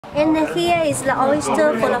And here is the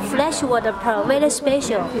oyster for the freshwater pearl, very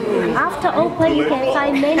special. After open, you can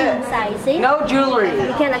find many inside, see? No jewelry.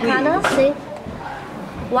 You can color, see?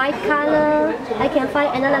 White color, I can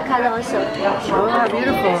find another color also. Oh,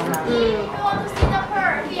 beautiful.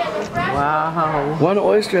 Wow. One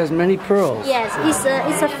oyster has many pearls. Yes,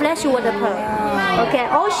 it's a freshwater pearl. Okay,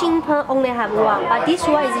 ocean pearl only have one, but this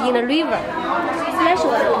one is in the river.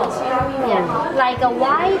 Freshwater pearl. Yeah, like a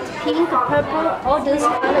white, pink, purple, all those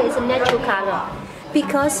color is a natural color.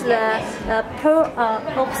 Because the pearl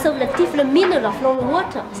absorb the different mineral from the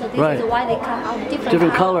water, so this is why they come out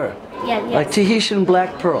different color. Yeah, yes. Like Tahitian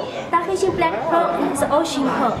black pearl. Tahitian black pearl is ocean pearl.